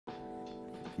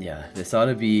Yeah, this ought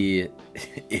to be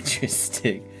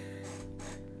interesting.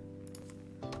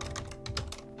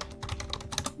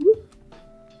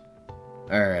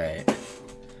 Alright.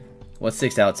 What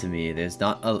sticks out to me? There's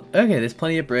not... okay, there's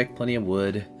plenty of brick, plenty of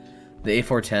wood. The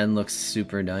A410 looks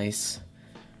super nice.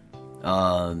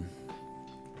 Yeah,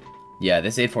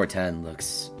 this A410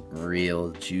 looks real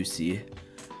juicy.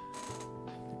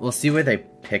 We'll see where they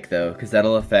pick, though, because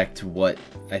that'll affect what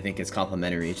I think is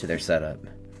complementary to their setup.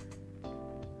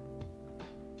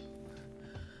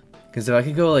 Because if I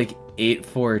could go, like,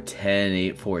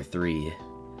 8-4-10, 8-4-3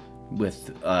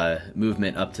 with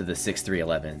movement up to the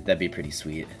 6-3-11, that'd be pretty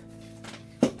sweet.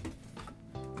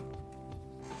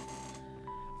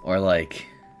 Or, like...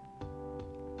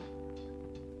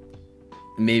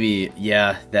 maybe,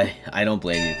 yeah, that I don't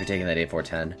blame you for taking that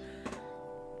 8-4-10.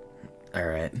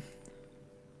 Alright.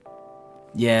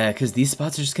 Yeah, because these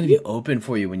spots are just going to be open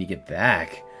for you when you get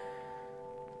back.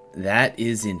 That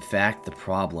is, in fact, the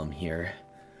problem here.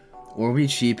 Orby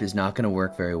Cheap is not going to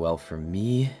work very well for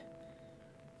me.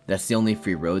 That's the only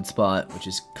free road spot, which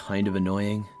is kind of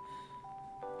annoying.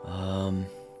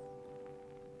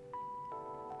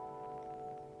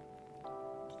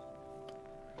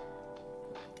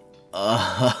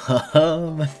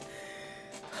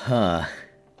 Huh.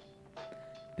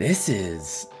 This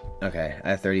is... okay,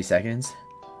 I have 30 seconds.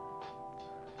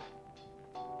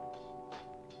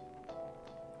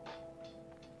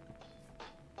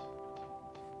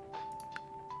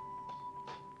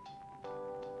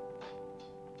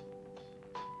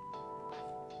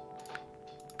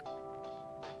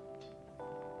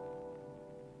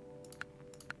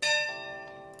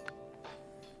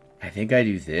 I think I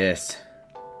do this.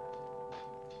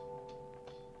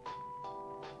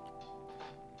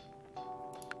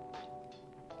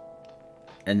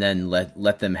 And then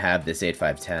let them have this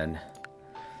 8-5-10.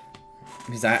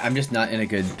 Because I'm just not in a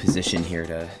good position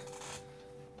here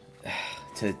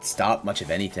to stop much of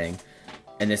anything.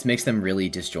 And this makes them really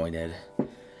disjointed.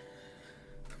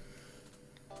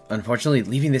 Unfortunately,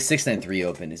 leaving the 6-9-3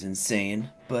 open is insane,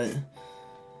 but...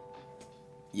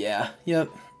 yeah, yep.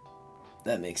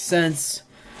 That makes sense.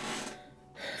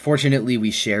 Fortunately,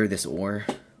 we share this ore.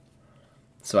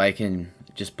 So I can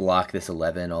just block this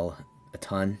 11 a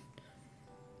ton.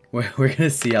 We're gonna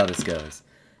see how this goes.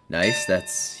 Nice,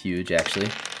 that's huge, actually.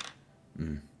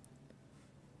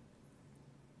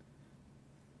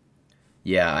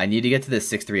 Yeah, I need to get to the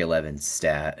 6-3-11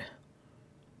 stat.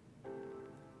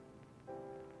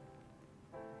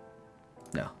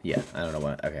 No, yeah, I don't know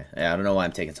why. Okay, yeah, I don't know why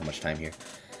I'm taking so much time here.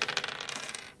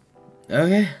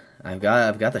 Okay, I've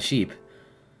got the sheep.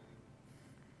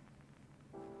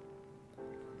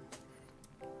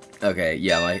 Okay,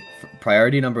 yeah, my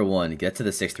priority number 1, get to the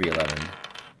 6-3-11.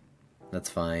 That's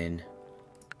fine.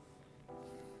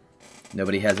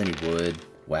 Nobody has any wood.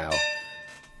 Wow.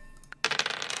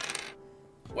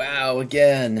 Wow,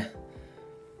 again.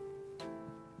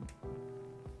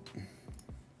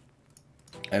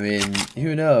 I mean,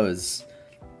 who knows?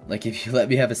 Like, if you let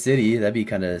me have a city, that'd be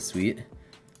kind of sweet.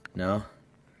 No?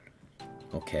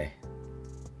 Okay.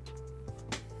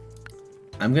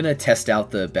 I'm gonna test out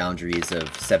the boundaries of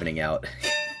 7ing out.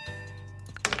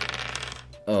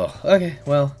 Oh, okay,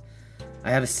 well, I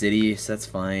have a city, so that's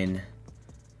fine.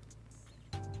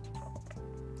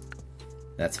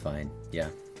 That's fine, yeah.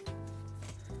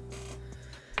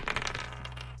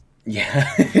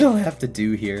 Yeah, it'll have to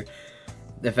do here.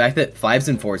 The fact that 5s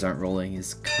and 4s aren't rolling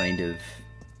is kind of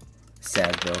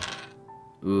sad,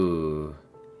 though. Ooh.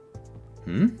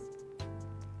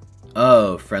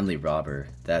 Oh, friendly robber.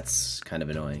 That's kind of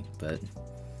annoying, but...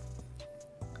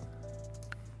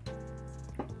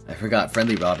 I forgot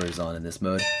friendly robber is on in this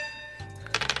mode.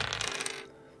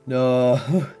 No.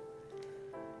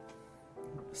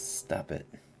 Stop it.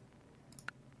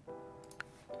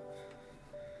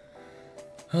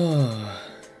 Oh.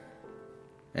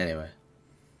 Anyway.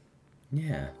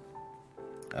 Yeah.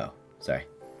 Oh, sorry.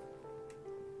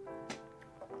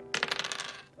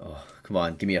 Oh, come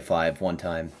on, give me a 5 one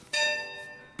time.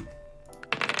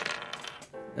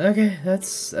 Okay,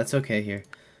 that's okay here.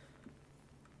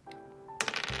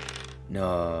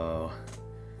 No.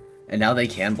 And now they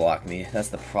can block me. That's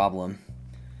the problem.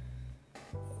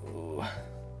 Ooh.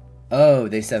 Oh,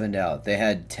 they 7'd out. They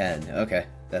had 10. Okay,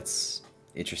 that's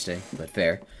interesting, but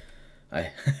fair.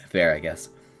 Fair, I guess.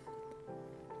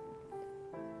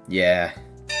 Yeah.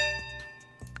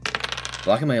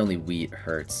 Blocking my only wheat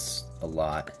hurts a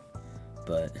lot,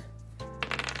 but...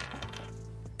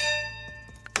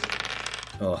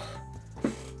 oh.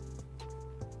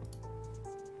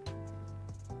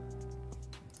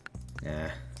 Nah.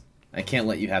 I can't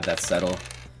let you have that settle.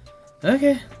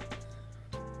 Okay.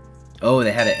 Oh,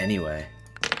 they had it anyway.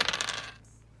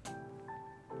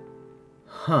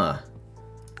 Huh.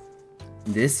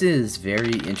 This is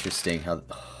very interesting how...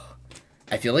 Oh,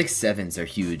 I feel like 7s are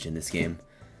huge in this game.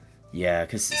 Yeah,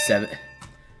 because 7...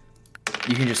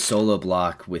 You can just solo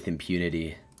block with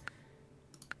impunity.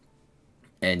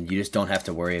 And you just don't have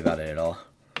to worry about it at all.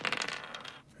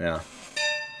 Yeah.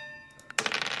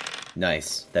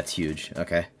 Nice. That's huge.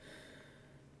 Okay.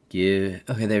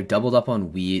 Okay, they're doubled up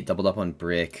on wheat, doubled up on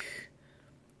brick.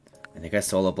 I think I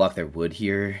solo block their wood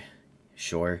here.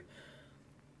 Sure.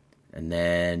 And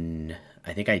then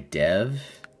I think I dev.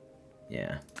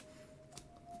 Yeah.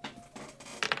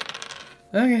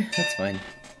 Okay, that's fine.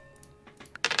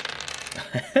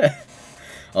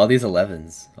 All these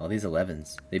 11s. All these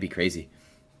 11s. They'd be crazy.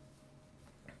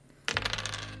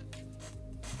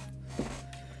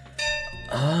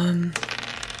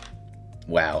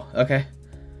 Wow. Okay.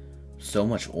 So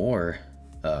much ore.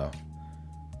 Oh.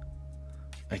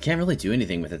 I can't really do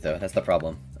anything with it, though. That's the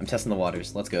problem. I'm testing the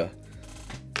waters. Let's go.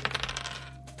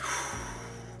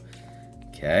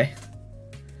 Okay.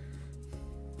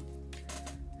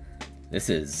 This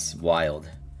is wild.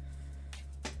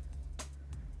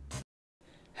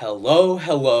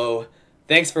 Hello.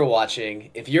 Thanks for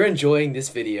watching. If you're enjoying this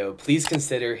video, please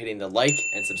consider hitting the like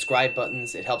and subscribe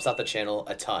buttons. It helps out the channel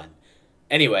a ton.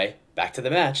 Anyway, back to the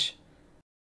match.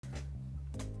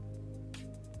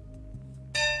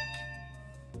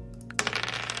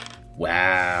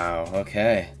 Wow,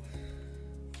 okay.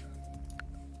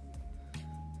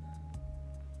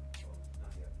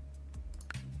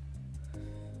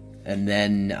 And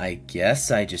then I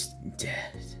guess I just...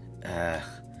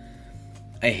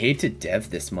 I hate to dev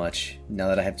this much now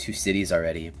that I have 2 cities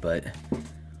already, but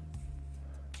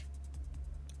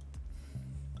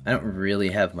I don't really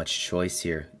have much choice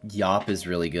here. Yop is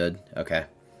really good. Okay.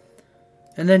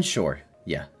 And then sure.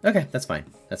 Yeah. Okay, that's fine.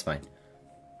 That's fine.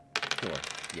 Sure.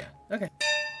 Yeah. Okay.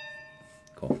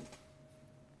 Cool.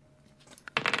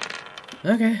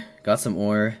 Okay. Got some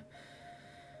ore.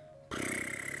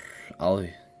 I'll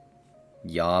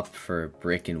yop for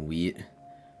brick and wheat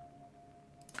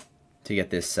to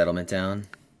get this settlement down.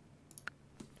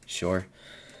 Sure.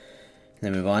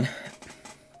 Then move on.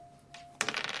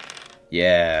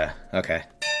 Yeah. Okay.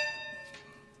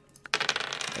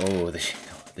 Oh,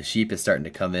 the sheep is starting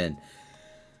to come in.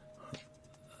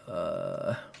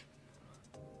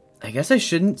 I guess I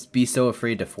shouldn't be so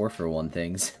afraid to 4-for-1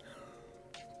 things,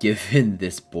 given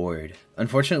this board.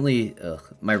 Unfortunately,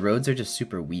 my roads are just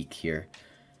super weak here.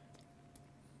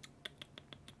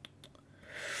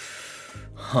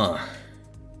 Huh.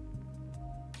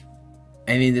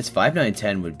 I mean, this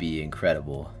 5-9-10 would be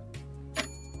incredible.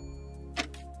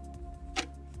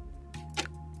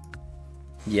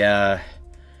 Yeah,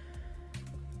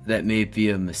 that may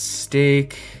be a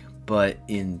mistake, but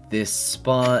in this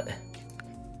spot...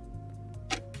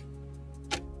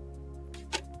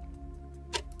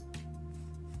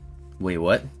 Wait,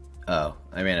 what? Oh,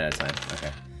 I ran out of time.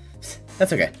 Okay.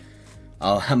 That's okay.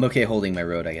 I'm okay holding my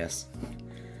road, I guess.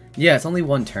 Yeah, it's only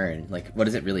 1 turn. Like, what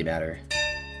does it really matter?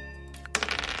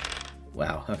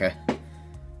 Wow, okay.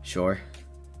 Sure.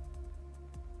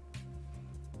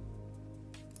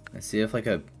 Let's see if, like,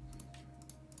 a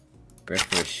brick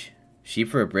for a sheep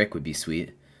for a brick would be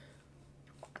sweet.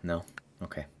 No?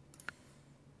 Okay.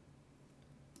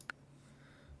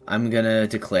 I'm gonna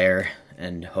declare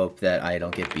and hope that I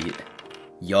don't get beat.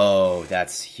 Yo,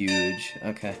 that's huge.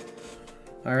 Okay.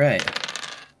 Alright.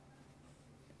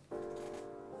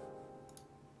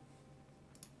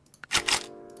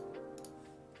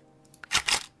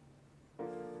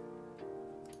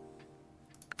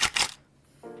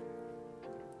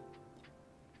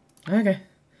 Okay.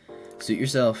 Suit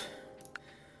yourself.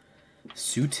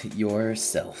 Suit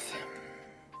yourself.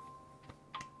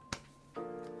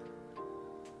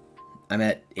 I'm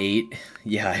at 8.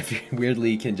 Yeah, I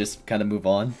weirdly can just kind of move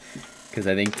on, because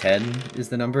I think 10 is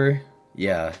the number.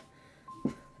 Yeah.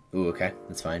 Ooh, okay,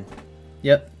 that's fine.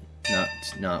 Yep,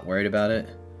 not worried about it.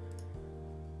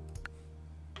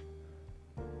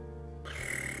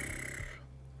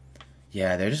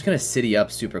 Yeah, they're just gonna city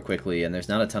up super quickly, and there's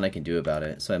not a ton I can do about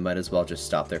it, so I might as well just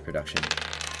stop their production.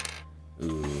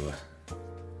 Ooh.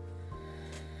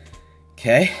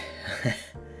 Okay.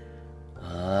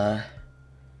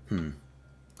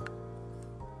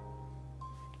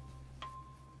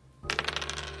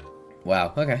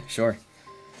 Wow, okay, sure.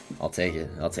 I'll take it,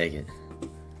 I'll take it.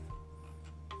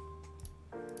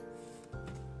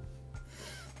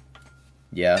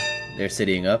 Yeah, they're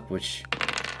citying up, which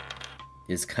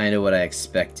is kind of what I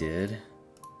expected.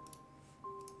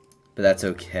 But that's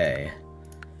okay.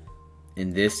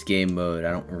 in this game mode,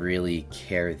 I don't really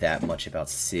care that much about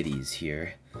cities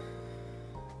here.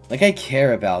 Like, I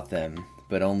care about them,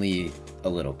 but only a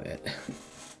little bit.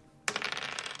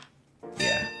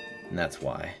 Yeah, and that's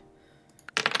why.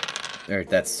 Or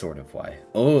that's sort of why.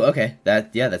 Oh, okay.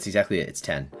 That's exactly it. It's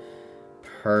 10.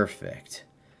 Perfect.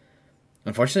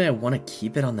 Unfortunately, I want to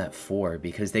keep it on that 4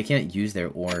 because they can't use their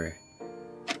ore.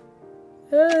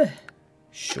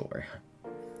 Sure.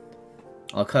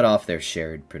 I'll cut off their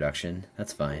shared production.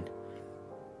 That's fine.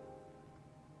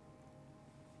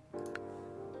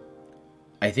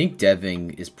 I think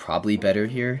deving is probably better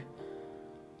here.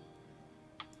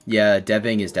 Yeah,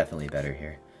 deving is definitely better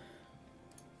here.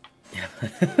 Yeah,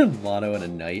 mono and a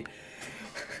knight.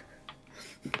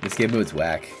 This game mode's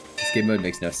whack. This game mode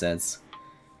makes no sense.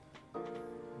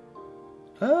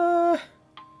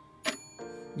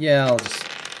 Yeah, I'll just...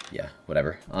 Yeah,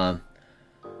 whatever. I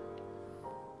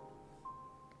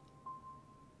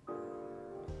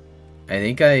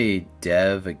think I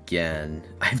dev again.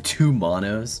 I have 2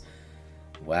 monos.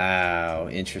 Wow,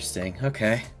 interesting.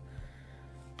 Okay.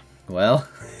 Well,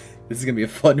 this is gonna be a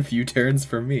fun few turns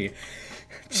for me.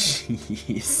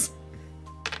 Jeez.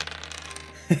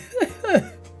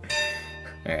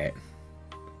 Alright.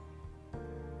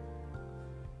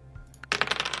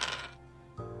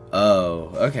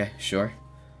 Oh, okay, sure.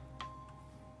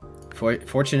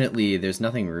 Fortunately, there's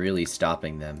nothing really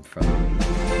stopping them from...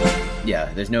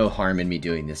 Yeah, there's no harm in me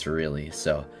doing this, really,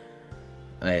 so...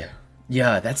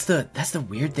 Yeah, that's the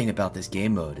weird thing about this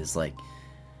game mode, is, like...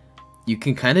 You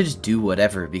can kind of just do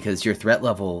whatever, because your threat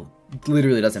level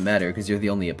literally doesn't matter, because you're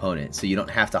the only opponent, so you don't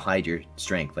have to hide your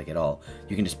strength, like, at all.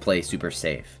 You can just play super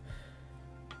safe.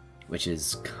 Which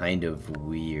is kind of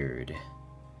weird.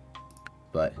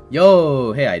 But,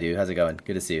 yo! Hey, I do. How's it going?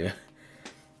 Good to see you.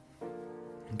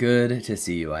 Good to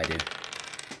see you, I do.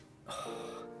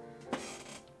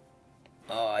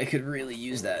 Oh, I could really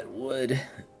use that wood.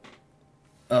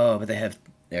 Oh, but they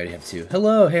already have 2.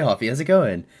 Hello! Hey, Hoffy, how's it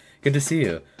going? Good to see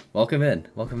you. Welcome in.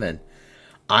 Welcome in.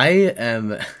 I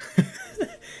am...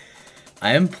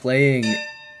 I am playing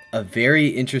a very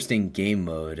interesting game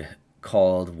mode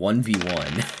called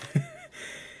 1v1.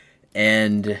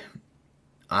 And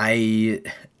I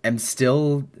am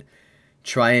still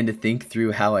trying to think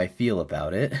through how I feel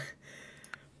about it.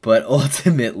 But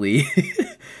ultimately,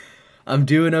 I'm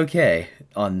doing okay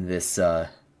on this, I'm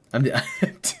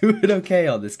doing okay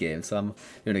on this game, so I'm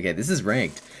doing okay. This is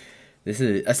ranked. This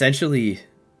is essentially...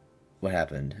 What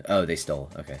happened? Oh, they stole.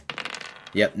 Okay.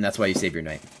 Yep, and that's why you save your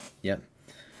knight. Yep.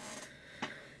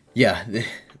 Yeah.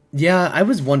 Yeah, I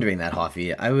was wondering that,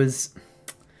 Hoffy. I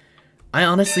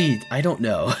honestly... I don't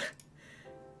know.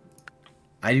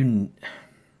 I do...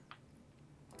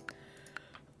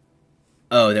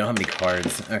 Oh, they don't have any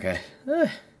cards. Okay.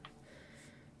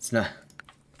 It's not...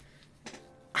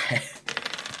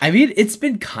 I mean, it's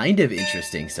been kind of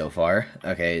interesting so far.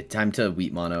 Okay, time to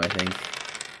wheat mono, I think.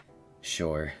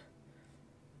 Sure.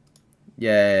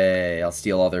 Yay, I'll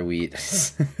steal all their wheat.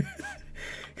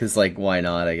 Because, like, why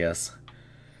not, I guess.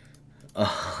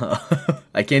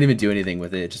 I can't even do anything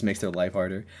with it. It just makes their life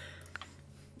harder.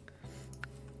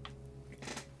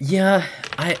 Yeah,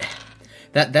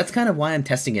 that's kind of why I'm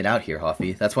testing it out here,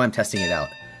 Hoffy. That's why I'm testing it out.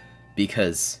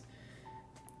 Because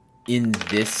in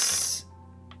this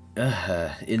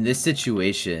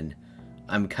situation,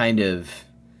 I'm kind of...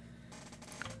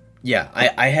 Yeah,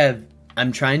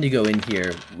 I'm trying to go in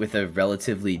here with a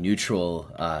relatively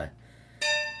neutral,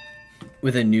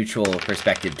 with a neutral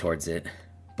perspective towards it,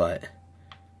 but...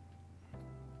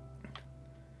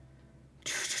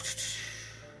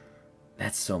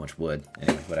 That's so much wood.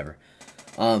 Anyway, whatever.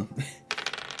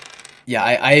 Yeah,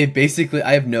 I basically,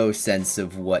 I have no sense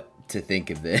of what to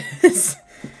think of this.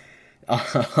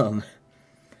 I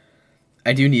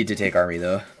do need to take army,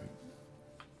 though.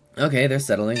 Okay, they're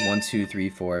settling. 1, 2, 3,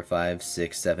 4, 5,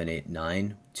 6, 7, 8,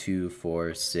 9. 2,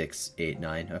 4, 6, 8,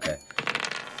 9. Okay.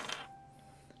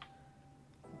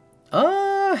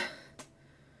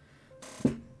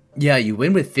 Yeah, you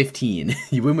win with 15.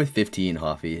 You win with 15,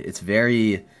 Hoffy. It's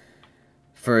very...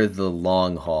 for the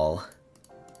long haul.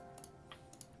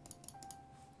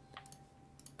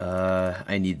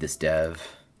 I need this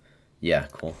dev. Yeah,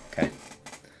 cool. Okay.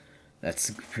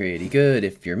 That's pretty good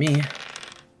if you're me.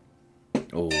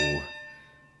 Oh.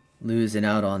 Losing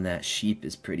out on that sheep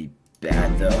is pretty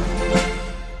bad, though.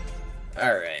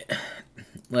 Alright.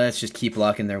 Let's just keep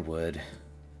blocking their wood.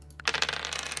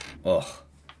 Oh.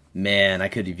 Man, I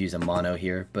could have used a mono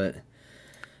here, but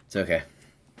it's okay.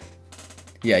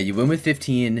 Yeah, you win with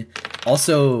 15.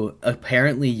 Also,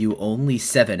 apparently you only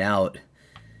 7 out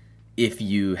if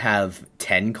you have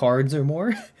 10 cards or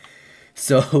more.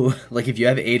 So, like, if you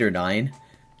have 8 or 9,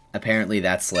 apparently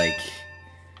that's, like...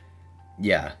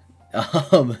 Yeah.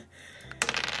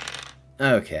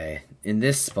 Okay. In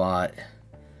this spot,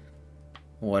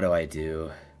 what do I do?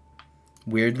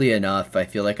 Weirdly enough, I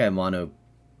feel like I mono...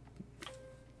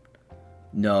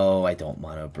 No, I don't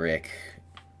mono brick.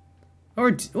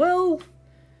 Or, well...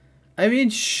 I mean,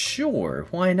 sure.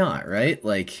 Why not, right?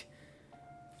 Like,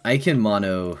 I can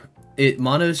mono...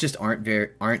 Monos just aren't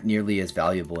nearly as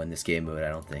valuable in this game mode, I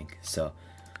don't think. So,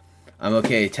 I'm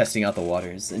okay testing out the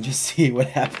waters and just see what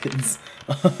happens.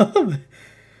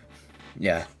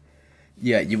 Yeah.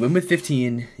 Yeah, you win with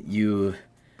 15, you...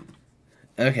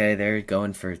 Okay, they're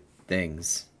going for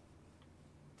things.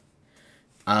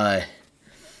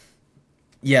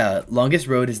 Yeah, longest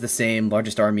road is the same,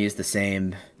 largest army is the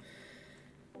same.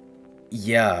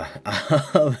 Yeah,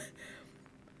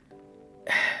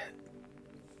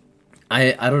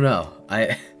 I don't know.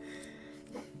 I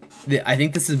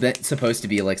think this is supposed to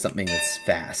be like something that's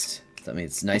fast. Something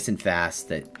that's nice and fast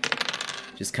that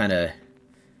just kind of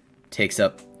takes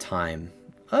up time.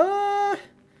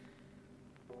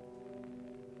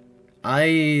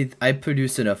 I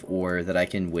produce enough ore that I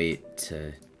can wait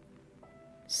to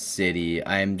city.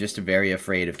 I'm just very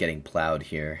afraid of getting plowed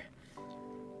here.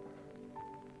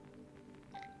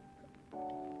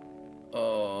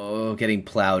 Oh, getting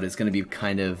plowed is going to be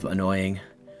kind of annoying.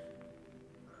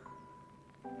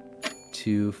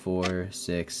 2, 4,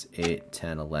 6, 8,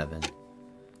 10, 11.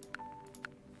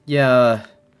 Yeah,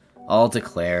 I'll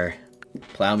declare.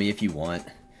 Plow me if you want.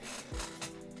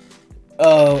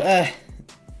 Oh, I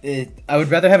would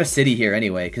rather have a city here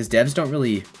anyway, because devs don't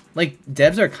really... Like,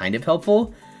 devs are kind of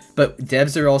helpful, but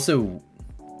devs are also...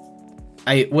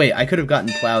 Wait, I could have gotten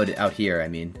plowed out here, I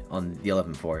mean, on the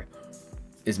 11.4.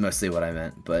 Is mostly what I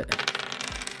meant, but...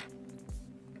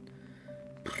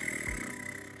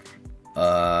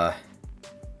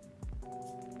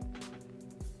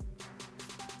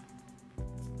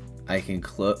 I can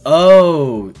close...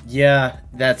 Oh! Yeah,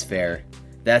 that's fair.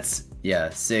 That's... Yeah,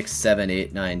 6, 7,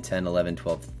 8, 9, 10, 11,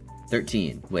 12,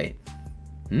 13. Wait.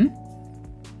 Hmm?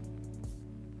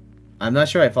 I'm not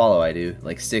sure I follow, I do.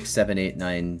 Like 6, 7, 8,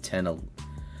 9, 10, 11...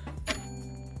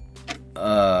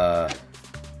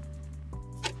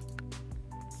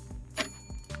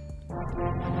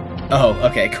 Oh,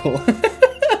 okay, cool.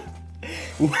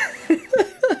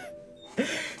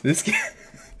 This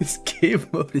game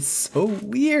mode is so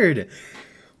weird.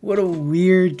 What a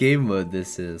weird game mode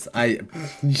this is.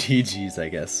 GG's, I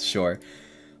guess. Sure.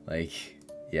 Like,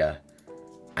 yeah.